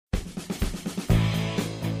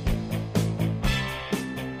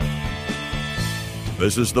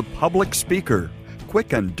This is the Public Speaker,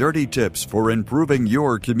 quick and dirty tips for improving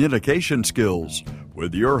your communication skills,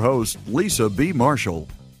 with your host, Lisa B. Marshall.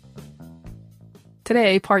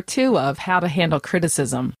 Today, part 2 of How to Handle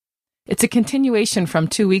Criticism. It's a continuation from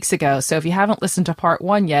 2 weeks ago, so if you haven't listened to part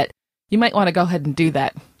 1 yet, you might want to go ahead and do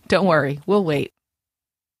that. Don't worry, we'll wait.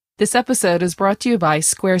 This episode is brought to you by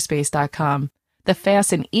Squarespace.com, the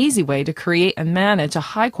fast and easy way to create and manage a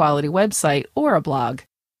high-quality website or a blog.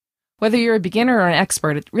 Whether you're a beginner or an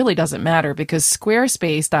expert, it really doesn't matter because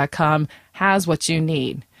Squarespace.com has what you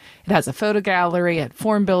need. It has a photo gallery,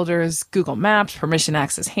 form builders, Google Maps, permission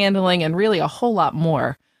access handling, and really a whole lot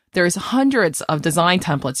more. There's hundreds of design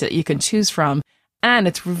templates that you can choose from, and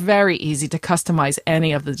it's very easy to customize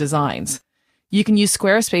any of the designs. You can use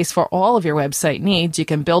Squarespace for all of your website needs. You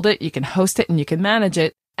can build it, you can host it, and you can manage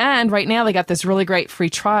it. And right now they got this really great free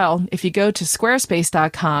trial. If you go to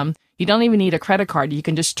Squarespace.com, you don't even need a credit card. You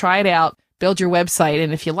can just try it out, build your website,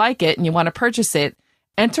 and if you like it and you want to purchase it,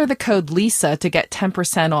 enter the code LISA to get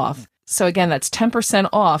 10% off. So again, that's 10%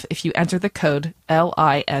 off if you enter the code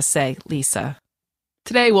LISA, Lisa.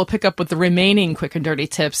 Today we'll pick up with the remaining quick and dirty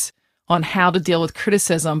tips on how to deal with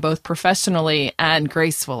criticism both professionally and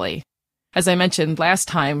gracefully. As I mentioned last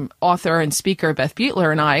time, author and speaker Beth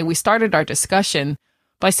Butler and I, we started our discussion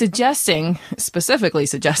by specifically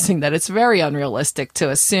suggesting that it's very unrealistic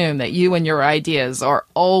to assume that you and your ideas are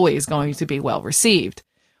always going to be well received.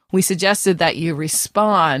 We suggested that you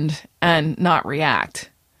respond and not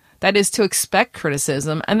react. That is to expect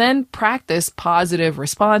criticism and then practice positive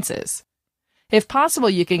responses. If possible,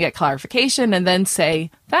 you can get clarification and then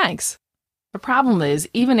say, thanks. The problem is,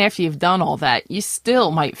 even after you've done all that, you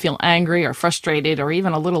still might feel angry or frustrated or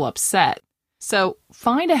even a little upset. So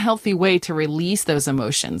find a healthy way to release those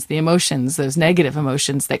emotions, those negative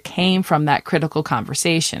emotions that came from that critical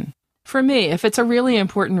conversation. For me, if it's a really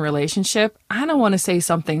important relationship, I don't want to say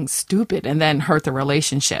something stupid and then hurt the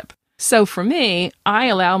relationship. So for me, I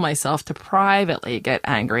allow myself to privately get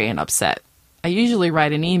angry and upset. I usually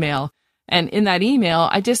write an email, and in that email,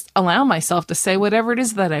 I just allow myself to say whatever it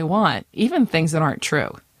is that I want, even things that aren't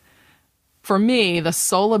true. For me, the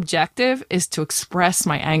sole objective is to express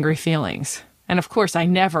my angry feelings. And of course, I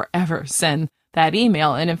never, ever send that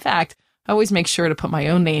email. And in fact, I always make sure to put my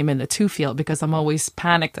own name in the to field because I'm always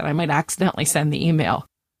panicked that I might accidentally send the email.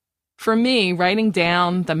 For me, writing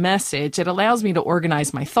down the message, it allows me to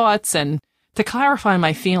organize my thoughts and to clarify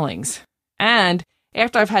my feelings. And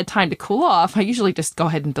after I've had time to cool off, I usually just go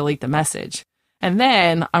ahead and delete the message. And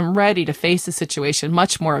then I'm ready to face the situation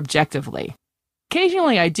much more objectively.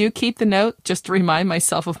 Occasionally, I do keep the note just to remind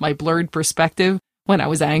myself of my blurred perspective when I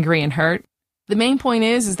was angry and hurt. The main point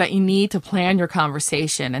is that you need to plan your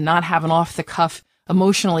conversation and not have an off-the-cuff,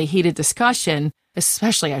 emotionally heated discussion,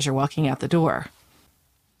 especially as you're walking out the door.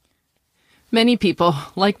 Many people,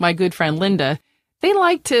 like my good friend Linda, they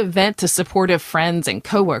like to vent to supportive friends and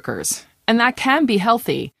coworkers, and that can be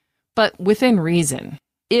healthy, but within reason.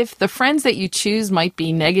 If the friends that you choose might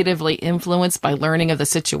be negatively influenced by learning of the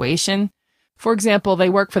situation, for example, they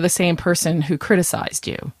work for the same person who criticized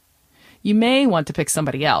you, you may want to pick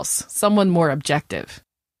somebody else, someone more objective.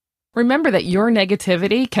 Remember that your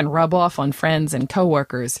negativity can rub off on friends and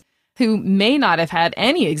coworkers who may not have had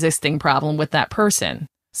any existing problem with that person.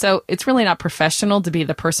 So it's really not professional to be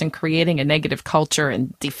the person creating a negative culture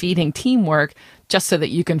and defeating teamwork just so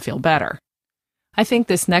that you can feel better. I think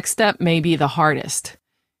this next step may be the hardest.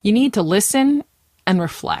 You need to listen and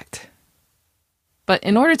reflect. But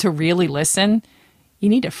in order to really listen, you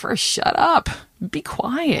need to first shut up, be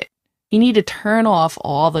quiet. You need to turn off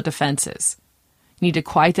all the defenses. You need to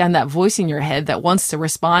quiet down that voice in your head that wants to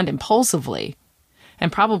respond impulsively.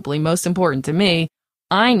 And probably most important to me,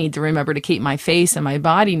 I need to remember to keep my face and my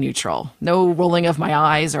body neutral. No rolling of my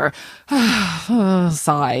eyes or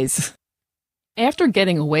sighs. After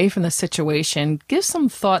getting away from the situation, give some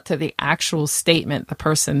thought to the actual statement the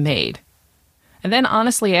person made. And then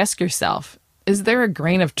honestly ask yourself, is there a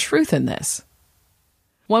grain of truth in this?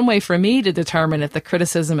 One way for me to determine if the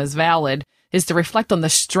criticism is valid is to reflect on the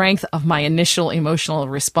strength of my initial emotional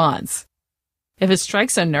response. If it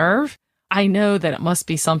strikes a nerve, I know that it must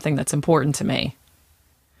be something that's important to me.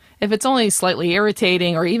 If it's only slightly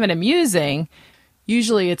irritating or even amusing,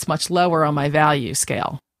 usually it's much lower on my value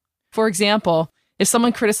scale. For example, if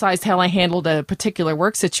someone criticized how I handled a particular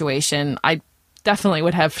work situation, I definitely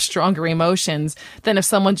would have stronger emotions than if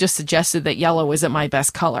someone just suggested that yellow isn't my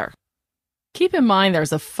best color. Keep in mind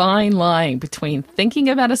there's a fine line between thinking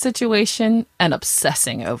about a situation and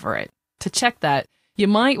obsessing over it. To check that, you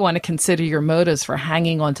might want to consider your motives for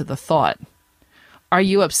hanging on to the thought. Are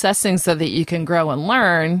you obsessing so that you can grow and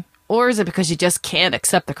learn, or is it because you just can't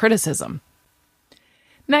accept the criticism?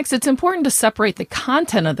 Next, it's important to separate the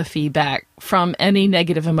content of the feedback from any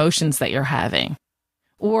negative emotions that you're having,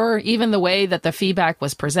 or even the way that the feedback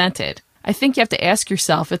was presented. I think you have to ask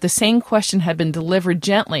yourself, if the same question had been delivered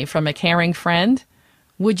gently from a caring friend,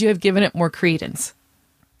 would you have given it more credence?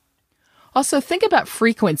 Also, think about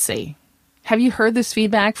frequency. Have you heard this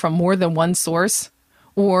feedback from more than one source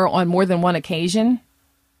or on more than one occasion?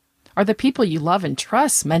 Are the people you love and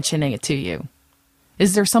trust mentioning it to you?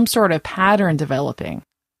 Is there some sort of pattern developing?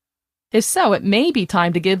 If so, it may be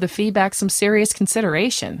time to give the feedback some serious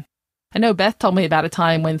consideration. I know Beth told me about a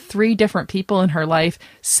time when 3 different people in her life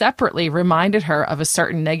separately reminded her of a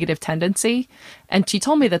certain negative tendency, and she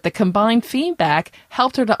told me that the combined feedback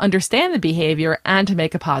helped her to understand the behavior and to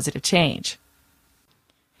make a positive change.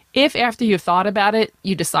 If after you've thought about it,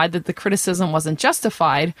 you decide that the criticism wasn't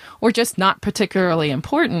justified or just not particularly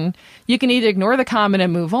important, you can either ignore the comment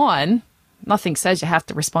and move on. Nothing says you have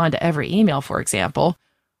to respond to every email, for example,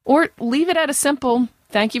 or leave it at a simple,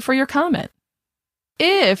 "Thank you for your comment."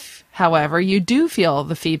 If, however, you do feel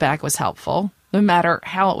the feedback was helpful, no matter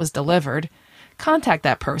how it was delivered, contact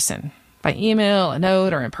that person by email, a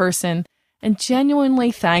note, or in person, and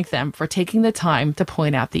genuinely thank them for taking the time to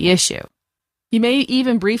point out the issue. You may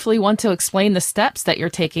even briefly want to explain the steps that you're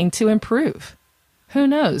taking to improve. Who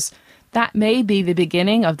knows? That may be the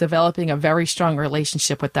beginning of developing a very strong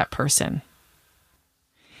relationship with that person.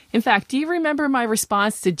 In fact, do you remember my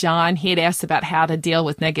response to John? He had asked about how to deal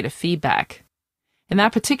with negative feedback. In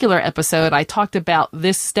that particular episode, I talked about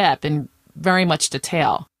this step in very much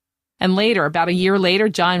detail. And later, about a year later,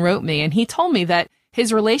 John wrote me and he told me that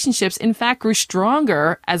his relationships, in fact, grew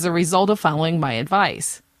stronger as a result of following my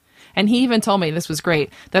advice. And he even told me, this was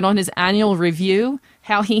great, that on his annual review,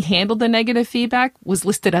 how he handled the negative feedback was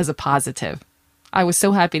listed as a positive. I was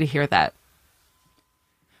so happy to hear that.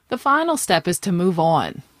 The final step is to move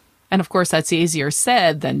on. And of course, that's easier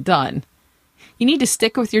said than done. You need to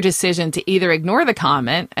stick with your decision to either ignore the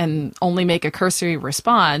comment and only make a cursory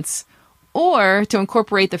response, or to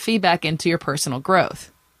incorporate the feedback into your personal growth.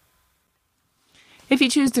 If you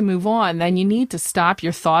choose to move on, then you need to stop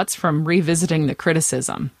your thoughts from revisiting the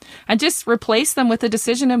criticism and just replace them with the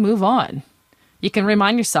decision to move on. You can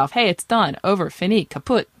remind yourself, hey, it's done, over, fini,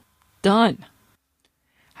 kaput, done.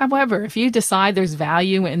 However, if you decide there's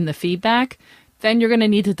value in the feedback, then you're going to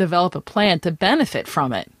need to develop a plan to benefit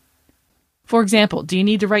from it. For example, do you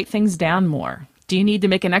need to write things down more? Do you need to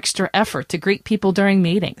make an extra effort to greet people during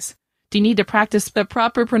meetings? Do you need to practice the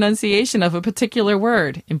proper pronunciation of a particular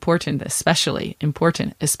word? Important, especially.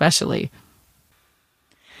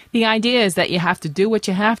 The idea is that you have to do what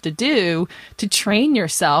you have to do to train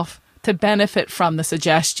yourself to benefit from the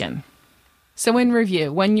suggestion. So in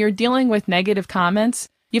review, when you're dealing with negative comments,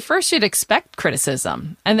 you first should expect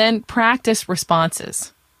criticism and then practice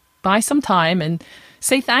responses. Buy some time and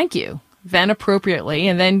say thank you, vent appropriately,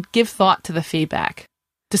 and then give thought to the feedback.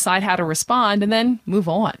 Decide how to respond and then move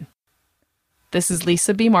on. This is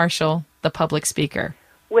Lisa B. Marshall, the public speaker.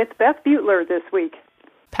 With Beth Butler this week.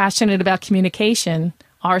 Passionate about communication,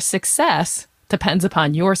 our success depends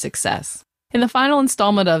upon your success. In the final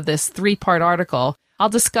installment of this 3-part article, I'll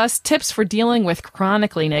discuss tips for dealing with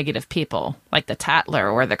chronically negative people, like the tattler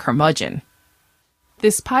or the curmudgeon.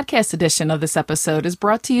 This podcast edition of this episode is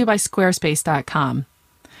brought to you by Squarespace.com,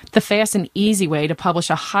 the fast and easy way to publish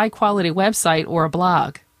a high-quality website or a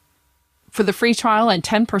blog. For the free trial and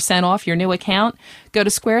 10% off your new account, go to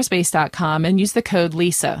squarespace.com and use the code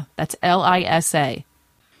LISA. That's LISA.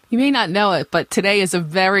 You may not know it, but today is a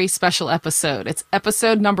very special episode. It's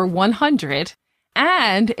episode number 100,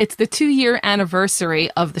 and it's the 2-year anniversary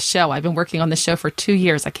of the show. I've been working on the show for 2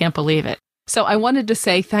 years. I can't believe it. So I wanted to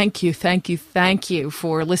say thank you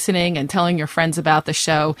for listening and telling your friends about the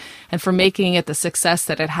show and for making it the success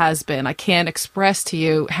that it has been. I can't express to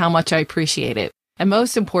you how much I appreciate it. And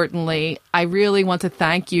most importantly, I really want to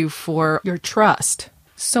thank you for your trust.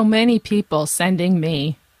 So many people sending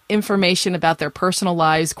me information about their personal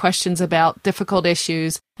lives, questions about difficult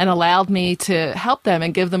issues, and allowed me to help them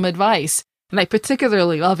and give them advice. And I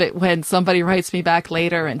particularly love it when somebody writes me back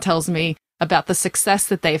later and tells me about the success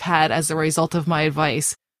that they've had as a result of my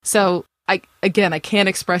advice. So I can't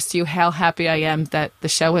express to you how happy I am that the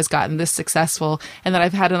show has gotten this successful and that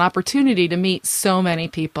I've had an opportunity to meet so many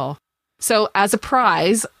people. So as a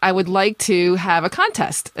prize, I would like to have a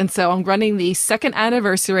contest. And so I'm running the 2nd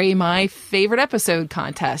anniversary My Favorite Episode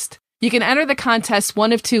contest. You can enter the contest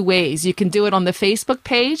one of 2 ways. You can do it on the Facebook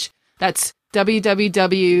page. That's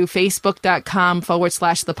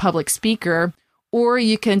www.facebook.com/the public speaker. Or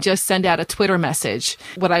you can just send out a Twitter message.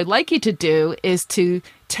 What I'd like you to do is to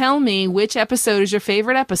tell me which episode is your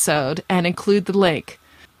favorite episode and include the link.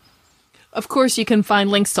 Of course, you can find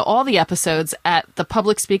links to all the episodes at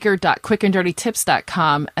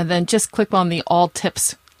thepublicspeaker.quickanddirtytips.com, and then just click on the All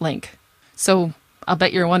Tips link. So I'll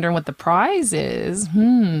bet you're wondering what the prize is.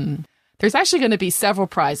 There's actually going to be several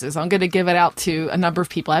prizes. I'm going to give it out to a number of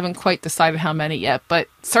people. I haven't quite decided how many yet, but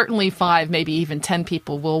certainly 5, maybe even 10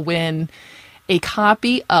 people will win a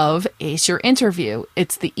copy of Ace Your Interview.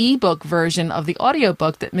 It's the ebook version of the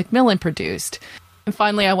audiobook that Macmillan produced. And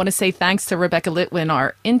finally, I want to say thanks to Rebecca Litwin,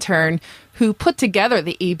 our intern, who put together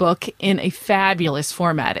the ebook in a fabulous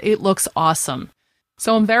format. It looks awesome.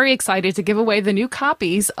 So I'm very excited to give away the new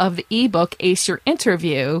copies of the ebook Ace Your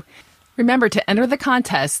Interview. Remember, to enter the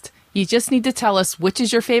contest, you just need to tell us which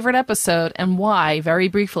is your favorite episode and why very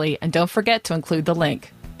briefly, and don't forget to include the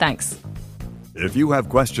link. Thanks. If you have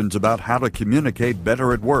questions about how to communicate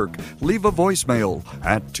better at work, leave a voicemail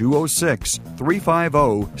at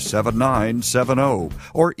 206-350-7970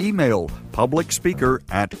 or email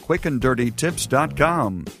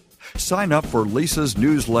publicspeaker@quickanddirtytips.com. Sign up for Lisa's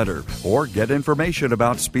newsletter or get information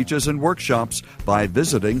about speeches and workshops by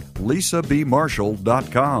visiting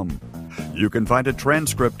lisabmarshall.com. You can find a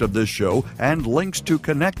transcript of this show and links to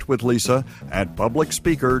connect with Lisa at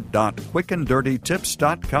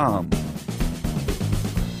publicspeaker.quickanddirtytips.com.